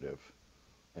competitive.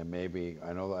 And maybe,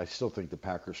 I still think the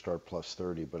Packers start plus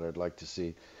 30, but I'd like to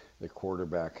see the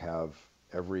quarterback have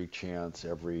every chance,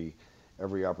 every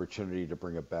opportunity to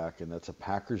bring it back. And that's a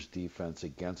Packers defense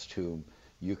against whom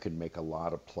you can make a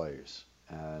lot of plays.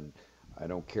 And I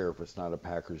don't care if it's not a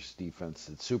Packers defense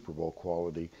that's Super Bowl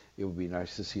quality. It would be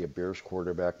nice to see a Bears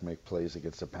quarterback make plays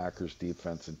against a Packers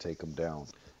defense and take them down.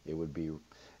 It would be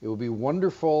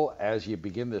wonderful as you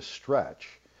begin this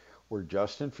stretch where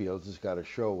Justin Fields has got to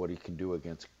show what he can do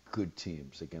against good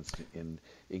teams, in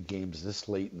games this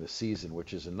late in the season,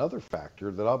 which is another factor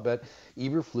that I'll bet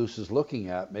Eberflus is looking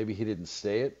at. Maybe he didn't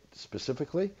say it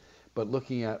specifically, but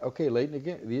looking at, okay, late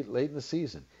in the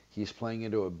season, He's playing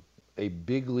into a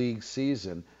big league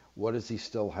season. What does he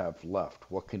still have left?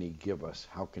 What can he give us?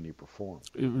 How can he perform?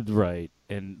 Right.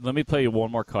 And let me play you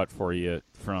one more cut for you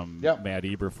from Matt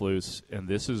Eberflus, and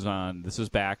this is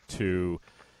back to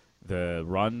the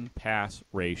run-pass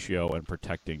ratio and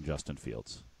protecting Justin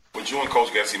Fields. Would you and Coach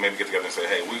Getsy maybe get together and say,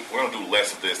 hey, we're going to do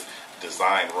less of this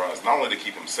design runs, not only to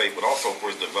keep him safe, but also for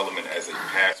his development as a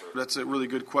passer? That's a really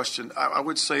good question. I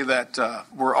would say that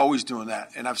we're always doing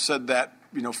that, and I've said that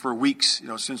for weeks,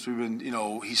 since we've been,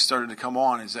 he started to come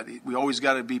on, is that we always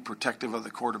got to be protective of the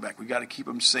quarterback. We got to keep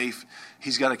him safe.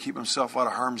 He's got to keep himself out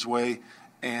of harm's way,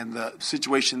 and the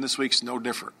situation this week's no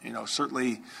different.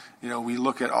 Certainly, we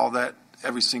look at all that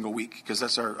every single week because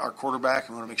that's our quarterback,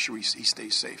 and we want to make sure he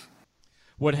stays safe.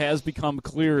 What has become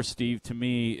clear, Steve, to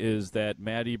me is that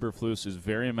Matt Eberflus is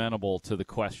very amenable to the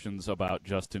questions about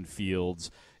Justin Fields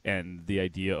and the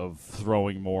idea of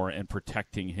throwing more and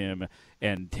protecting him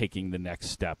and taking the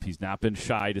next step. He's not been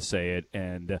shy to say it,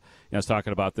 and I was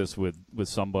talking about this with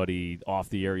somebody off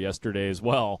the air yesterday as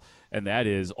well, and that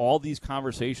is all these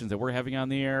conversations that we're having on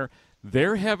the air,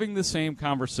 they're having the same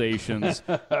conversations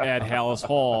at Halas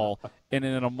Hall, and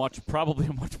in probably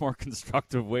a much more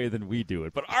constructive way than we do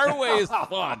it. But our way is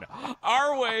fun.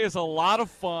 Our way is a lot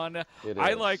of fun.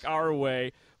 I like our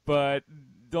way, but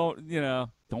don't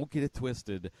get it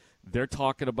twisted. They're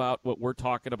talking about what we're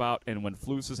talking about, and when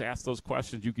Flus is asked those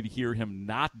questions, you can hear him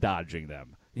not dodging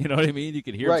them. You know what I mean? You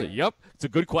can hear him say, yep, it's a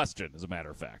good question, as a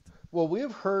matter of fact. Well,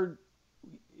 we've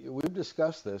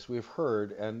discussed this, we've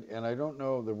heard, and I don't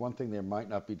know, the one thing they might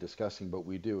not be discussing, but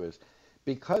we do, is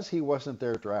because he wasn't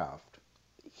their draft,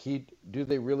 do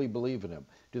they really believe in him?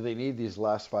 Do they need these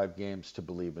last 5 games to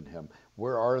believe in him?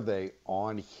 Where are they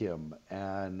on him?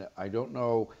 And I don't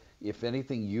know if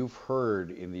anything you've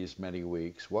heard in these many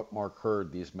weeks, what Mark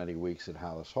heard these many weeks at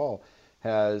Halas Hall,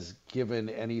 has given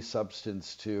any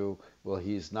substance to, well,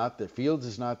 Fields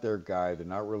is not their guy, they're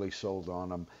not really sold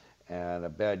on him, and a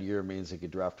bad year means they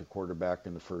could draft a quarterback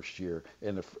in the first year,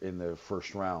 in the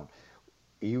first round.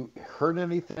 You heard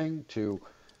anything to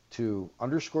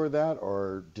underscore that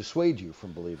or dissuade you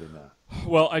from believing that?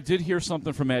 Well, I did hear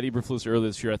something from Matt Eberflus earlier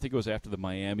this year. I think it was after the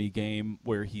Miami game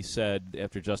where he said,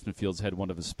 after Justin Fields had one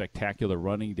of his spectacular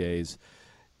running days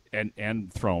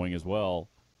and throwing as well,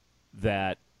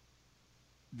 that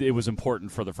it was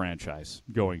important for the franchise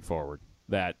going forward.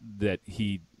 That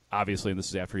he, obviously, and this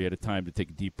is after he had a time to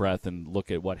take a deep breath and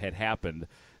look at what had happened,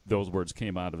 those words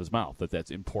came out of his mouth, that's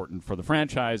important for the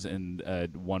franchise, and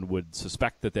one would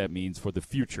suspect that means for the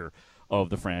future of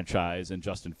the franchise and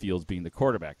Justin Fields being the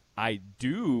quarterback. I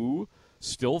do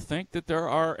still think that there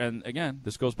are, and again,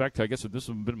 this goes back to, I guess this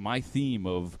has been my theme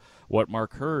of what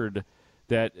Mark heard,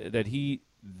 that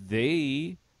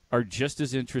they are just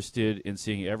as interested in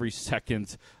seeing every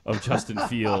second of Justin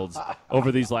Fields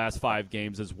over these last 5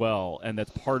 games as well, and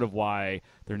that's part of why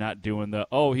they're not doing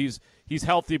he's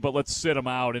healthy, but let's sit him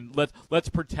out and let's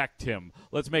protect him.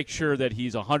 Let's make sure that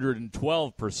he's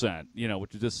 112%,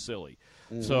 which is just silly.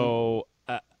 Mm-hmm. So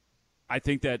I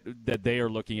think that they are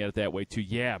looking at it that way too.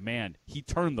 Yeah, man, he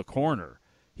turned the corner.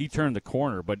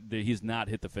 But he's not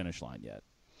hit the finish line yet.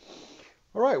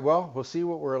 All right, well, we'll see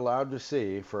what we're allowed to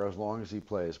see for as long as he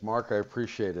plays. Mark, I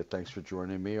appreciate it. Thanks for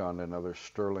joining me on another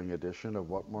sterling edition of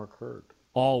What Mark Heard.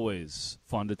 Always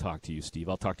fun to talk to you, Steve.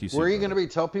 I'll talk to you soon. Where are you going to be?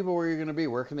 Tell people where you're going to be.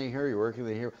 Where can they hear you? Where can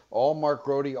they hear all Mark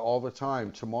Grote all the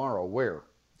time? Tomorrow, where?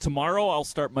 Tomorrow I'll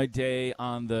start my day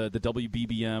on the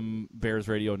WBBM Bears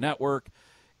Radio Network.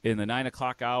 In the 9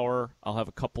 o'clock hour, I'll have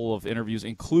a couple of interviews,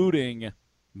 including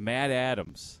Matt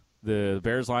Adams, the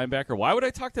Bears linebacker. Why would I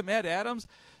talk to Matt Adams?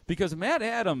 Because Matt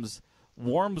Adams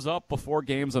warms up before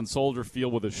games on Soldier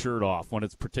Field with his shirt off when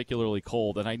it's particularly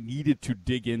cold, and I needed to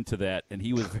dig into that, and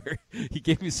he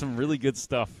gave me some really good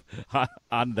stuff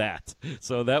on that.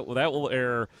 So that will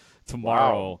air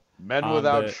tomorrow. Wow. Men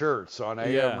Without Shirts on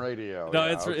AM radio. No,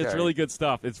 it's really good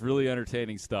stuff. It's really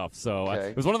entertaining stuff. So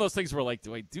it was one of those things where, like,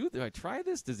 do I try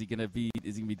this? Is he gonna be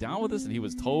down with this? And he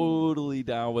was totally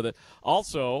down with it.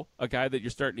 Also, a guy that you're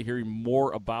starting to hear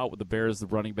more about with the Bears, the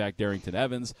running back Darrington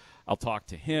Evans. I'll talk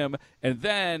to him, and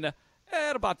then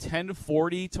at about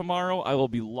 10:40 tomorrow, I will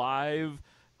be live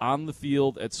on the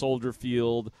field at Soldier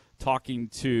Field talking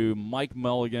to Mike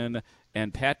Mulligan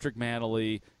and Patrick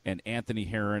Manley and Anthony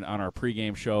Herron on our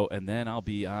pregame show, and then I'll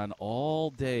be on all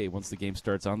day once the game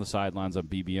starts on the sidelines on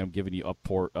BBM, giving you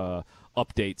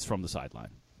updates from the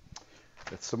sideline.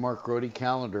 It's the Mark Grote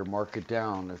calendar. Mark it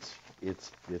down.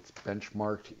 It's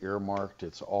benchmarked, earmarked.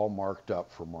 It's all marked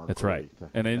up for Mark. That's right.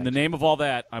 And in the name of all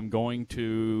that, I'm going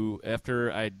to,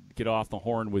 after I get off the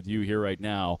horn with you here right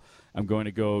now, I'm going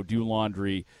to go do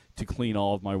laundry to clean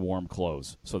all of my warm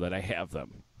clothes so that I have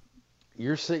them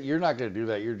You're not going to do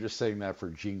that. You're just saying that for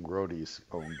Gene Grody's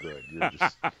own good.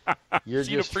 You're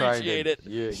She'd just appreciate trying it.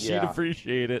 to, She'd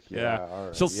appreciate it. Yeah. All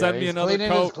right. She'll send me another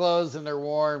cleaning coat. His clothes and they're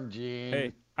warm, Gene.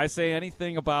 Hey, I say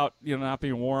anything about not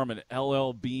being warm, an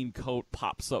LL Bean coat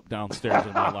pops up downstairs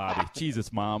in my lobby.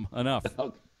 Jesus, Mom, enough.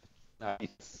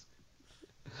 Nice.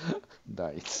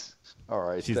 Nice. All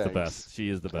right. She's thanks. the best. She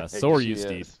is the best. So are you,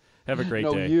 Steve. Have a great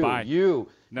day. Bye.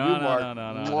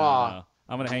 No.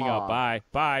 I'm going to hang up. Bye.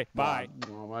 Bye. Bye.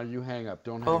 Well, you hang up.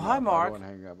 Don't hang Oh, up. hi, Mark. Don't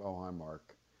hang up. Oh, hi, Mark.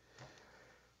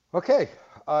 Okay.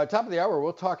 Top of the hour,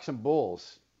 we'll talk some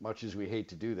Bulls, much as we hate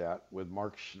to do that, with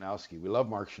Mark Schanowski. We love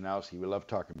Mark Schanowski. We love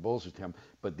talking Bulls with him.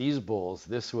 But these Bulls,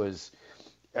 this was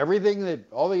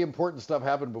all the important stuff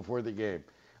happened before the game.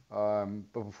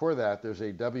 But before that, there's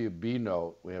a WB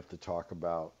note we have to talk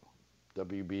about.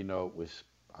 WB note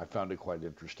I found it quite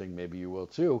interesting. Maybe you will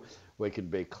too. Wake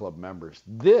and Bake Club members.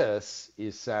 This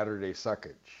is Saturday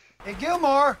Suckage. Hey,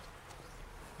 Gilmore,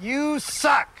 you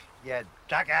suck, you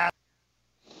jackass.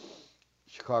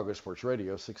 Chicago Sports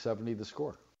Radio, 670 The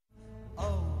Score.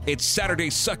 It's Saturday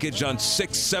Suckage on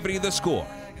 670 The Score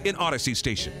in Odyssey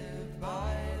Station.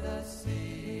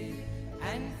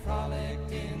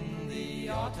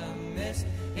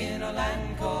 In a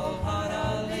land called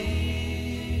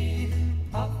Honolulu,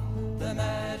 Puff the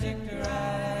Magic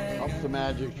Dragon. Puff the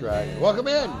Magic Dragon. Welcome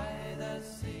in.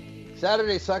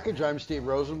 Saturday Suckage. I'm Steve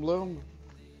Rosenblum.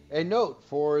 A note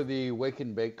for the Wake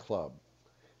and Bake Club.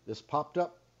 This popped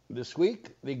up this week.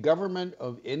 The government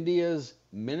of India's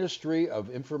Ministry of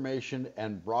Information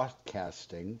and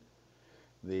Broadcasting,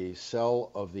 the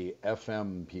cell of the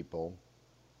FM people,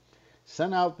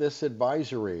 sent out this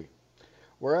advisory.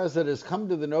 Whereas it has come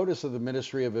to the notice of the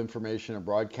Ministry of Information and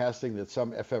Broadcasting that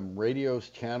some FM radio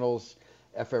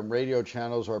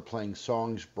channels are playing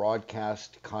songs,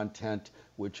 broadcast content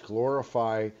which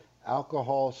glorify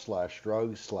alcohol /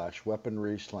 drugs /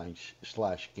 weaponry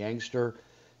 / gangster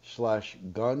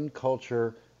 / gun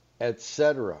culture,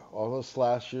 etc. All those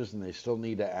slashes, and they still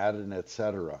need to add an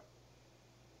etc.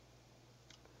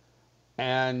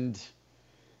 And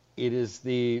it is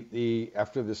the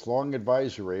after this long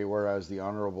advisory, whereas the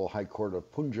Honorable High Court of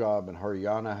Punjab and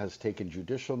Haryana has taken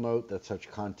judicial note that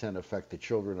such content affect the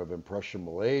children of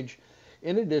impressionable age.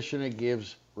 In addition, it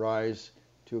gives rise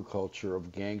to a culture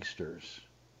of gangsters.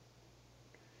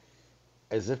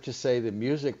 As if to say the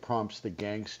music prompts the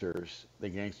gangsters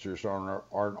aren't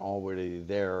already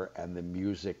there, and the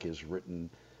music is written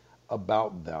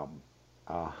about them.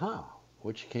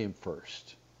 Which came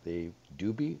first, the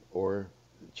doobie or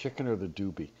chicken or the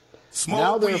doobie?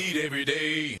 Smoke weed every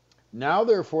day. Now,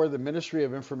 therefore, the Ministry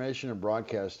of Information and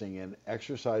Broadcasting, in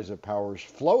exercise of powers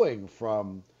flowing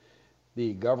from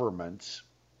the governments,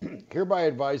 hereby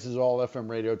advises all FM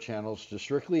radio channels to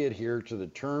strictly adhere to the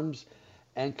terms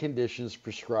and conditions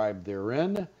prescribed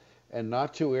therein, and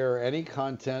not to air any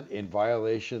content in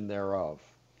violation thereof.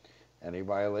 Any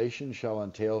violation shall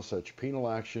entail such penal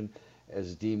action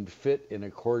as deemed fit in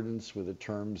accordance with the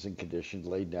terms and conditions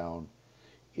laid down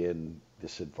in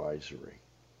this advisory.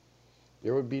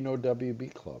 There would be no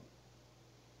WB Club.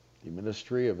 The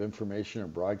Ministry of Information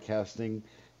and Broadcasting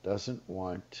doesn't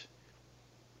want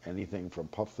anything from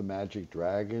Puff the Magic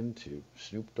Dragon to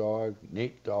Snoop Dogg,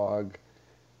 Nate Dogg,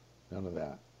 none of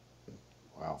that.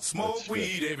 Wow. Smoke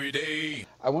weed every day.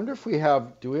 I wonder if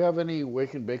do we have any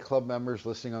Wake and Bake Club members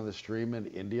listening on the stream in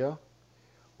India?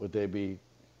 Would they be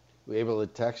able to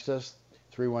text us?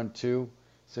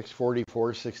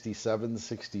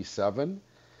 312-644-6767.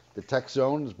 The Tech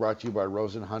Zone is brought to you by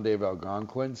Rosen Hyundai of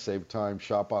Algonquin. Save time,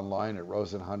 shop online at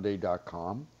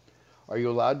rosenhyundai.com. Are you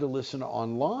allowed to listen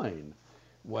online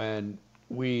when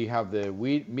we have the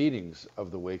meetings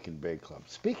of the Wake and Bake Club?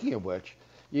 Speaking of which,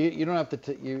 you don't have to,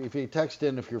 if you text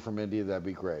in if you're from India, that'd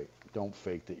be great. Don't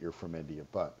fake that you're from India.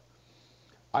 But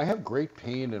I have great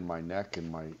pain in my neck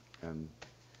and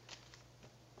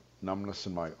numbness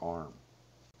in my arm.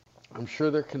 I'm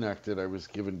sure they're connected. I was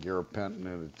given gabapentin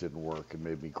and it didn't work. It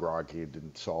made me groggy. It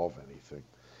didn't solve anything.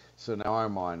 So now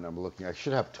I'm looking. I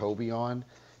should have Toby on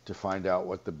to find out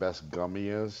what the best gummy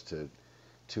is to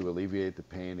alleviate the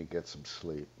pain and get some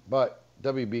sleep. But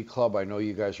WB Club, I know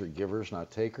you guys are givers,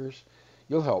 not takers.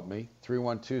 You'll help me.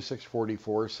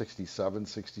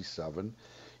 312-644-6767.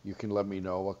 You can let me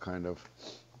know what kind of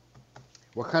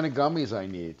gummies I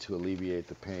need to alleviate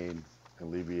the pain,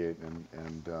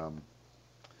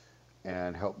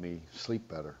 and help me sleep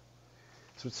better.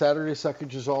 That's what Saturday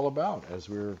Suckage is all about, as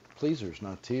we're pleasers,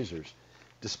 not teasers.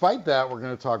 Despite that, we're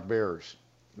going to talk Bears.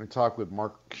 We're going to talk with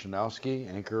Mark Schanowski,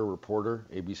 anchor, reporter,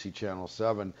 ABC Channel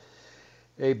 7,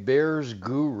 a Bears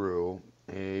guru,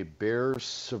 a Bears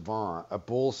savant, a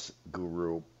Bulls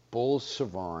guru, Bulls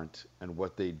savant and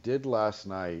what they did last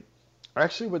night.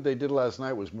 Actually, what they did last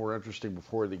night was more interesting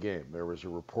before the game. There was a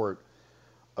report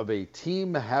of a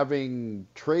team having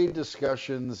trade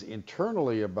discussions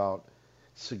internally about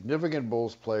significant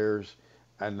Bulls players,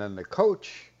 and then the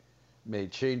coach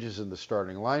made changes in the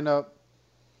starting lineup,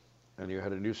 and you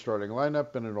had a new starting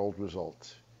lineup and an old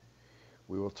result.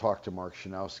 We will talk to Mark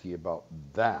Schanowski about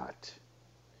that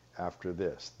after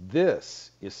this.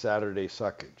 This is Saturday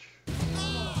Suckage.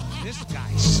 This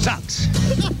guy sucks.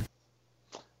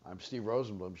 I'm Steve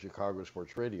Rosenblum, Chicago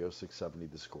Sports Radio, 670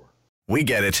 The Score. We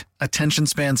get it. Attention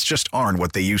spans just aren't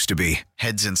what they used to be.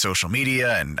 Heads in social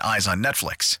media and eyes on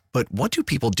Netflix. But what do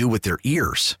people do with their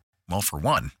ears? Well, for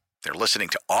one, they're listening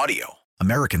to audio.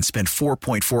 Americans spend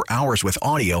 4.4 hours with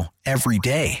audio every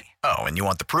day. Oh, and you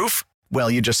want the proof?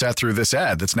 Well, you just sat through this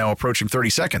ad that's now approaching 30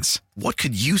 seconds. What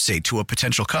could you say to a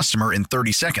potential customer in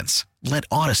 30 seconds? Let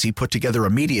Odyssey put together a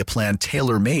media plan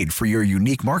tailor-made for your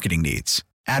unique marketing needs.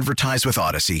 Advertise with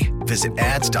Odyssey. Visit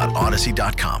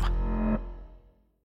ads.odyssey.com.